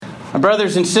My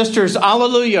brothers and sisters,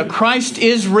 alleluia, Christ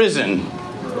is risen.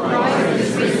 Christ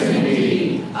is risen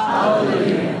indeed.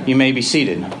 Alleluia. You may be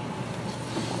seated.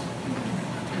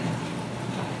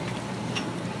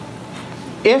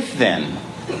 If then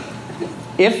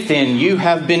you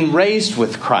have been raised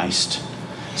with Christ,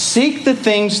 seek the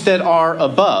things that are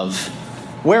above,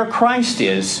 where Christ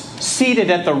is,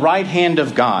 seated at the right hand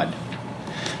of God.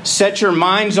 Set your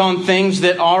minds on things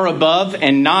that are above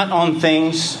and not on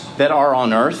things that are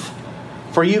on earth,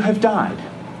 for you have died.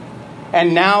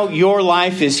 And now your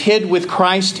life is hid with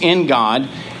Christ in God,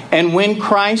 and when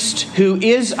Christ, who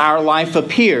is our life,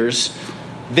 appears,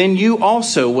 then you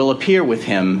also will appear with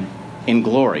him in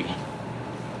glory.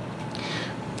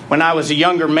 When I was a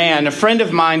younger man, a friend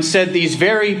of mine said these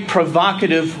very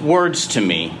provocative words to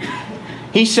me.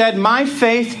 He said, "My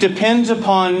faith depends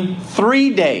upon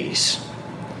 3 days.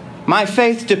 My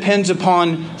faith depends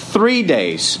upon 3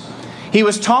 days." He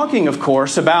was talking, of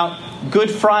course, about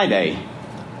Good Friday,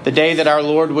 the day that our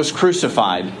Lord was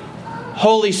crucified.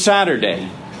 Holy Saturday,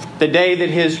 the day that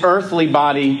his earthly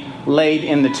body laid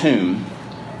in the tomb.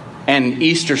 And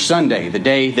Easter Sunday, the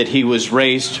day that he was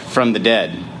raised from the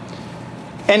dead.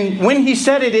 And when he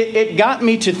said it, it got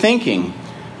me to thinking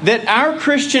that our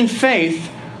Christian faith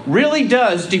really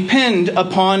does depend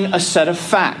upon a set of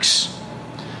facts.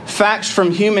 Facts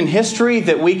from human history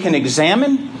that we can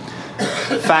examine,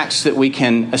 facts that we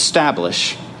can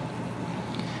establish.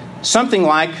 Something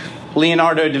like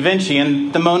Leonardo da Vinci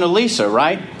and the Mona Lisa,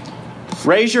 right?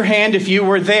 Raise your hand if you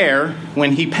were there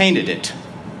when he painted it.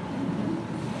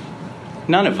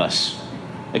 None of us,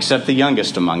 except the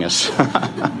youngest among us.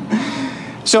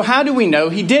 So how do we know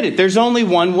he did it? There's only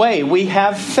one way. We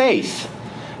have faith.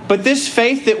 But this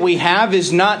faith that we have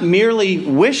is not merely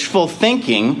wishful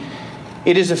thinking.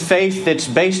 It is a faith that's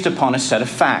based upon a set of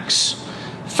facts.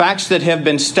 Facts that have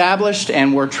been established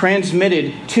and were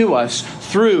transmitted to us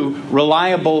through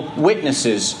reliable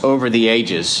witnesses over the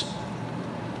ages.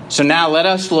 So now let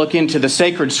us look into the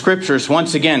sacred scriptures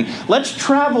once again. Let's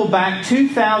travel back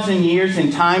 2,000 years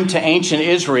in time to ancient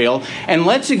Israel, and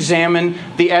let's examine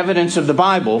the evidence of the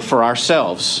Bible for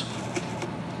ourselves.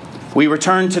 We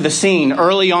return to the scene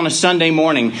early on a Sunday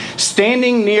morning.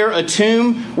 Standing near a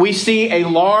tomb, we see a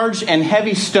large and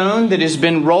heavy stone that has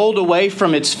been rolled away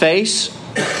from its face,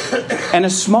 and a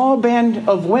small band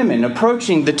of women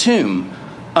approaching the tomb.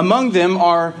 Among them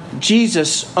are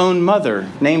Jesus' own mother,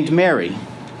 named Mary.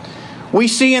 We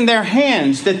see in their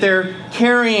hands that they're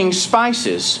carrying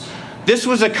spices. This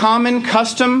was a common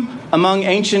custom among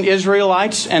ancient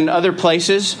Israelites and other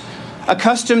places, a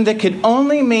custom that could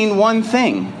only mean one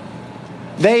thing.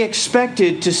 They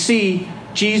expected to see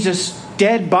Jesus'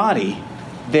 dead body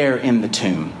there in the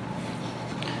tomb.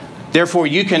 Therefore,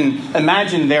 you can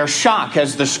imagine their shock,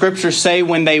 as the scriptures say,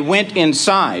 when they went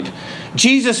inside.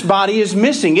 Jesus' body is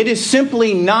missing. It is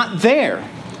simply not there.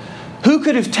 Who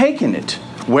could have taken it?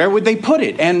 Where would they put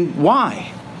it, and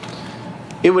why?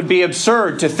 It would be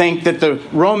absurd to think that the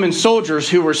Roman soldiers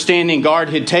who were standing guard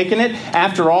had taken it.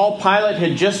 After all, Pilate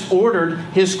had just ordered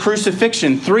his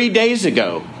crucifixion 3 days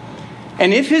ago.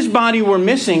 And if his body were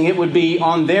missing, it would be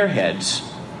on their heads.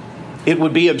 It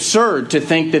would be absurd to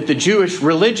think that the Jewish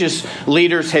religious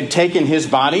leaders had taken his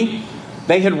body.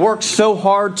 They had worked so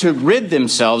hard to rid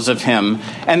themselves of him,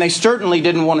 and they certainly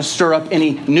didn't want to stir up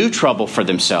any new trouble for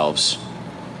themselves.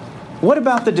 What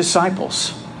about the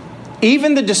disciples?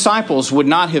 Even the disciples would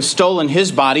not have stolen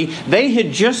his body. They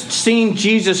had just seen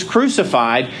Jesus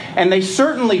crucified, and they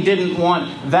certainly didn't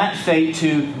want that fate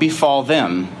to befall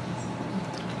them.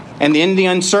 And in the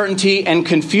uncertainty and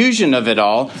confusion of it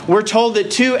all, we're told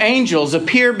that 2 angels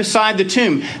appear beside the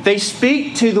tomb. They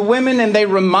speak to the women and they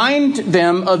remind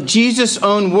them of Jesus'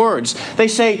 own words. They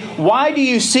say, "Why do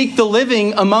you seek the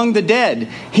living among the dead?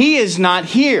 He is not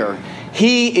here.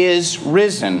 He is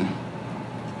risen."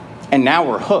 And now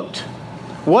we're hooked.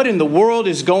 What in the world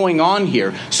is going on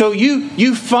here? So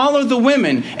you follow the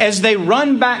women as they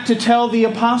run back to tell the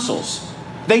apostles.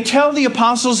 They tell the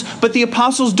apostles, but the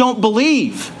apostles don't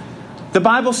believe. The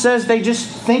Bible says they just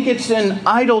think it's an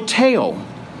idle tale.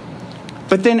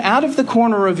 But then out of the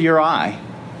corner of your eye,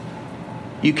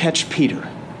 you catch Peter.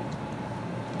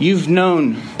 You've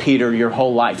known Peter your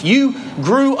whole life. You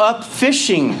grew up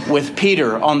fishing with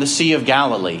Peter on the Sea of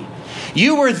Galilee.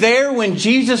 You were there when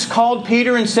Jesus called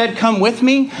Peter and said, "Come with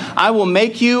me. I will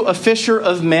make you a fisher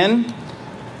of men."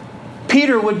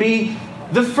 Peter would be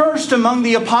the first among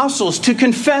the apostles to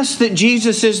confess that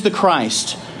Jesus is the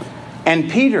Christ.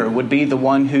 And Peter would be the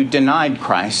one who denied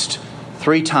Christ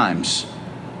 3 times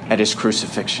at his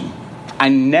crucifixion. "I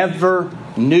never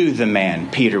knew the man,"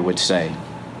 Peter would say.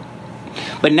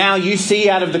 But now you see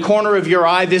out of the corner of your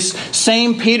eye this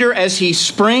same Peter as he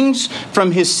springs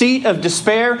from his seat of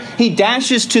despair. He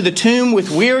dashes to the tomb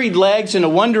with wearied legs and a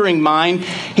wondering mind.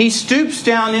 He stoops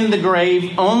down in the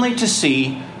grave only to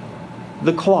see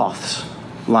the cloths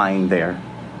lying there.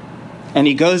 And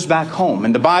he goes back home.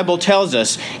 And the Bible tells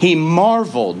us he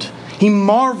marveled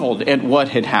at what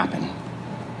had happened.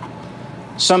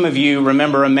 Some of you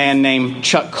remember a man named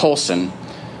Chuck Colson.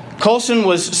 Colson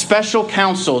was special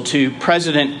counsel to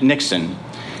President Nixon.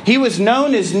 He was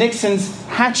known as Nixon's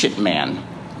hatchet man.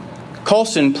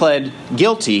 Colson pled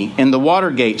guilty in the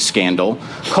Watergate scandal.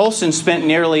 Colson spent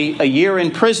nearly a year in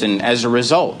prison as a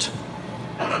result.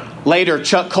 Later,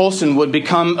 Chuck Colson would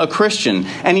become a Christian,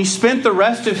 and he spent the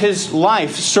rest of his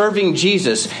life serving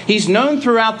Jesus. He's known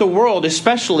throughout the world,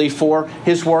 especially for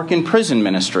his work in prison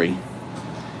ministry.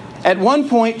 At one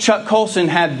point, Chuck Colson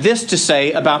had this to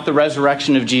say about the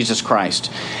resurrection of Jesus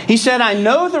Christ. He said, "I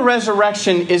know the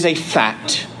resurrection is a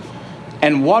fact,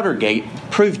 and Watergate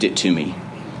proved it to me."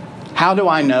 How do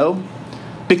I know?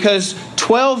 Because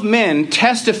 12 men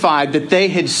testified that they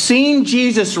had seen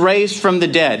Jesus raised from the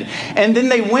dead. And then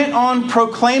they went on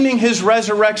proclaiming his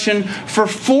resurrection for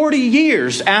 40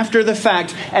 years after the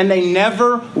fact, and they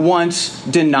never once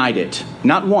denied it.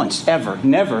 Not once, ever.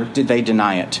 Never did they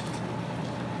deny it.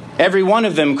 Every one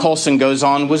of them, Colson goes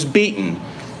on, was beaten,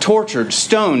 tortured,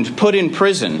 stoned, put in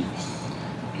prison.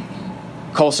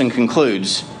 Colson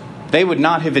concludes, they would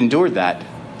not have endured that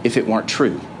if it weren't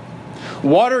true.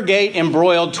 Watergate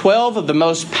embroiled 12 of the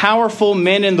most powerful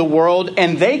men in the world,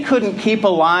 and they couldn't keep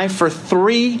alive for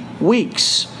 3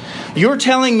 weeks. You're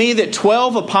telling me that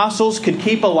 12 apostles could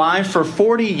keep alive for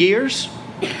 40 years?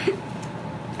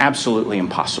 Absolutely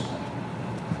impossible.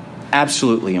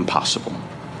 Absolutely impossible.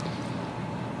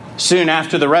 Soon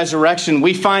after the resurrection,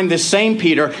 we find this same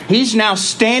Peter. He's now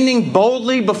standing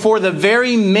boldly before the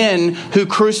very men who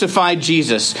crucified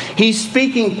Jesus. He's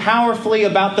speaking powerfully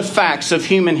about the facts of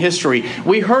human history.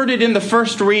 We heard it in the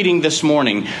first reading this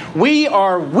morning. We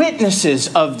are witnesses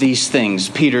of these things,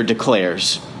 Peter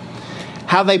declares.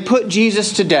 How they put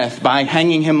Jesus to death by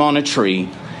hanging him on a tree,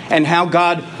 and how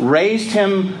God raised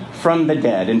him from the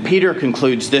dead. And Peter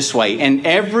concludes this way, and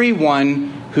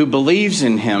everyone who believes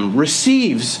in him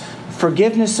receives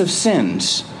forgiveness of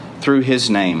sins through his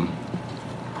name.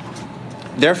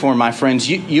 Therefore, my friends,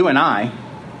 you and I,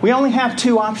 we only have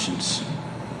 2 options.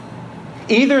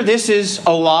 Either this is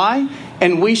a lie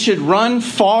and we should run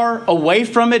far away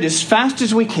from it as fast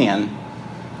as we can,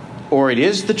 or it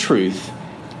is the truth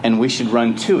and we should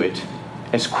run to it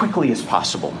as quickly as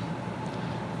possible.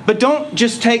 But don't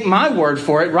just take my word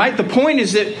for it, right? The point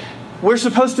is that we're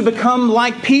supposed to become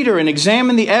like Peter and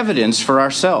examine the evidence for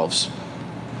ourselves.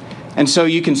 And so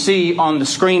you can see on the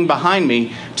screen behind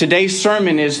me, today's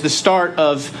sermon is the start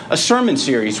of a sermon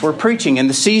series we're preaching in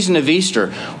the season of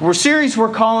Easter. A series we're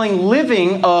calling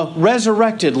Living a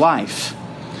Resurrected Life.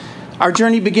 Our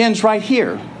journey begins right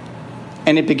here,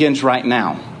 and it begins right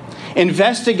now.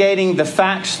 Investigating the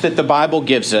facts that the Bible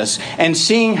gives us and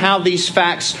seeing how these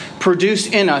facts produce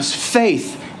in us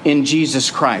faith in Jesus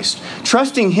Christ,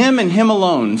 trusting him and him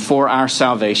alone for our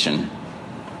salvation.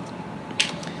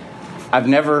 I've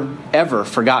never, ever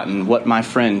forgotten what my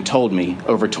friend told me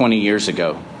over 20 years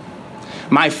ago.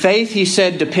 My faith, he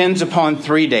said, depends upon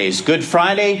 3 days: Good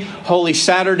Friday, Holy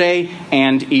Saturday,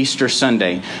 and Easter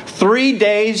Sunday. 3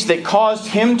 days that caused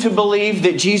him to believe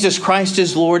that Jesus Christ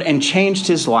is Lord and changed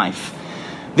his life.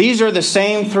 These are the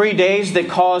same 3 days that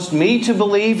caused me to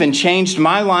believe and changed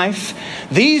my life.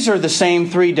 These are the same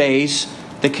 3 days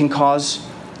that can cause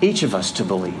each of us to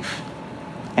believe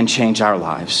and change our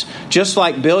lives. Just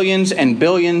like billions and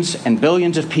billions and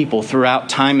billions of people throughout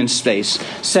time and space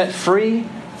set free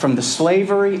from the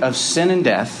slavery of sin and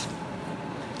death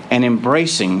and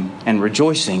embracing and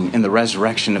rejoicing in the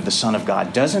resurrection of the Son of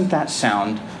God. Doesn't that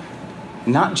sound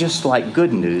not just like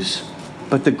good news,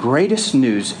 but the greatest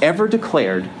news ever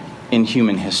declared in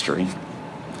human history?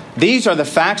 These are the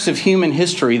facts of human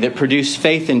history that produce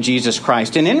faith in Jesus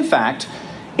Christ. And in fact,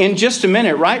 in just a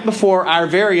minute, right before our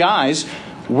very eyes,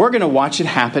 we're going to watch it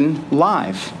happen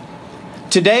live.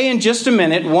 Today, in just a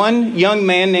minute, one young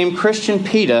man named Christian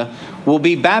Pita will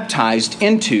be baptized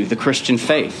into the Christian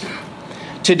faith.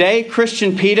 Today,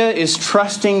 Christian Pita is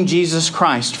trusting Jesus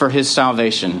Christ for his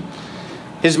salvation.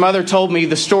 His mother told me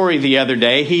the story the other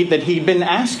day that he'd been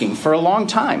asking for a long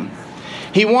time.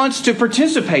 He wants to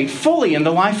participate fully in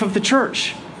the life of the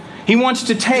church. He wants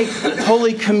to take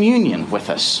Holy Communion with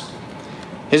us.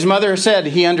 His mother said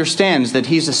he understands that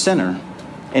he's a sinner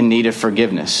in need of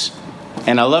forgiveness.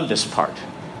 And I love this part.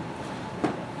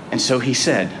 And so he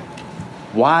said,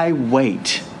 "Why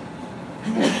wait?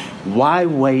 Why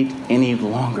wait any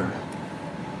longer?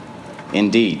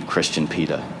 Indeed, Christian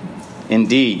Peter.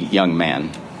 Indeed, young man.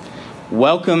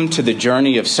 Welcome to the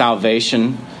journey of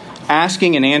salvation,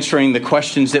 asking and answering the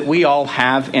questions that we all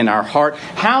have in our heart.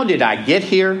 How did I get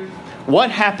here?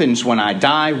 What happens when I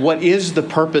die? What is the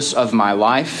purpose of my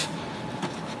life?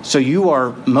 So you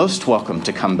are most welcome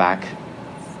to come back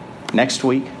next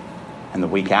week, and the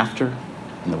week after,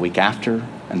 and the week after,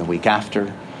 and the week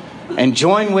after, and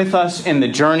join with us in the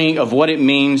journey of what it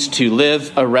means to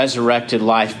live a resurrected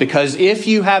life. Because if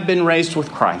you have been raised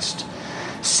with Christ,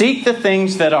 seek the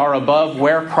things that are above,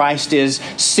 where Christ is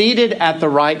seated at the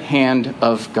right hand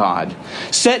of God.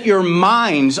 Set your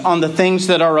minds on the things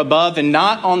that are above and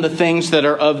not on the things that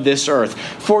are of this earth.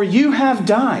 For you have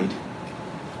died.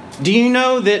 Do you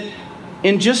know that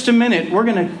in just a minute we're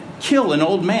going to kill an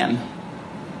old man?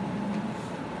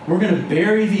 We're going to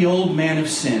bury the old man of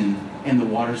sin in the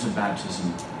waters of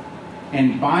baptism.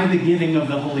 And by the giving of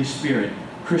the Holy Spirit,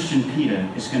 Christian Peter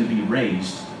is going to be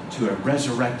raised to a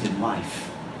resurrected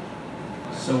life.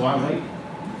 So why wait?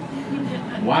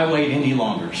 Why wait any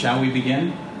longer? Shall we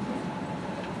begin?